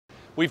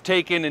We've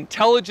taken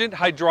intelligent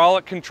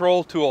hydraulic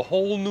control to a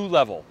whole new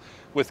level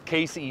with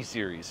Case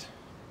E-Series.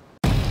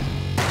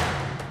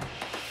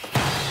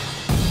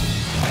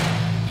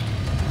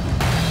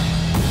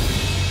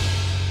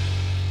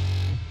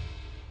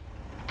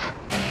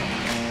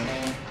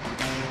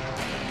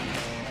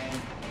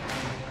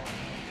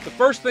 The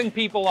first thing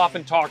people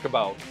often talk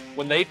about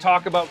when they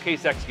talk about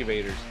Case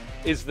excavators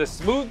is the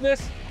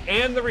smoothness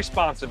and the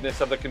responsiveness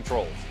of the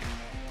controls.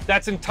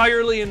 That's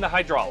entirely in the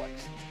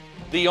hydraulics.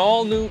 The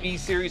all-new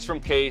E-Series from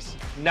Case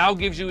now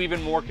gives you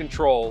even more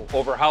control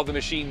over how the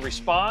machine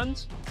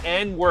responds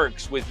and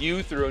works with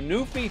you through a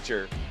new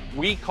feature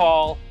we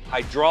call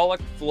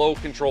Hydraulic Flow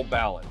Control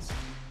Balance.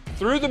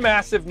 Through the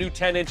massive new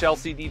 10-inch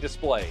LCD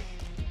display,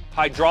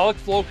 Hydraulic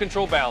Flow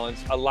Control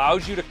Balance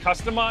allows you to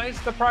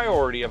customize the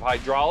priority of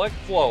hydraulic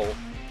flow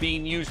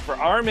being used for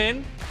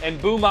arm-in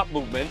and boom-up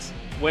movements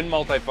when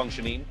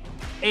multifunctioning,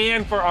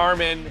 and for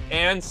arm-in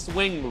and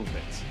swing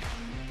movements.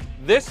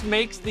 This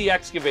makes the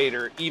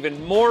excavator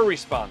even more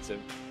responsive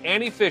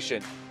and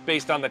efficient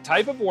based on the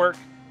type of work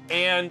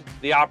and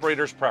the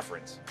operator's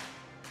preference.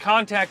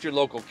 Contact your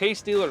local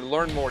Case dealer to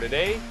learn more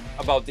today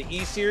about the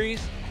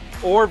E-Series,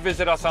 or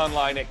visit us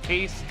online at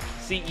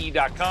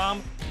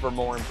casece.com for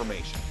more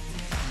information.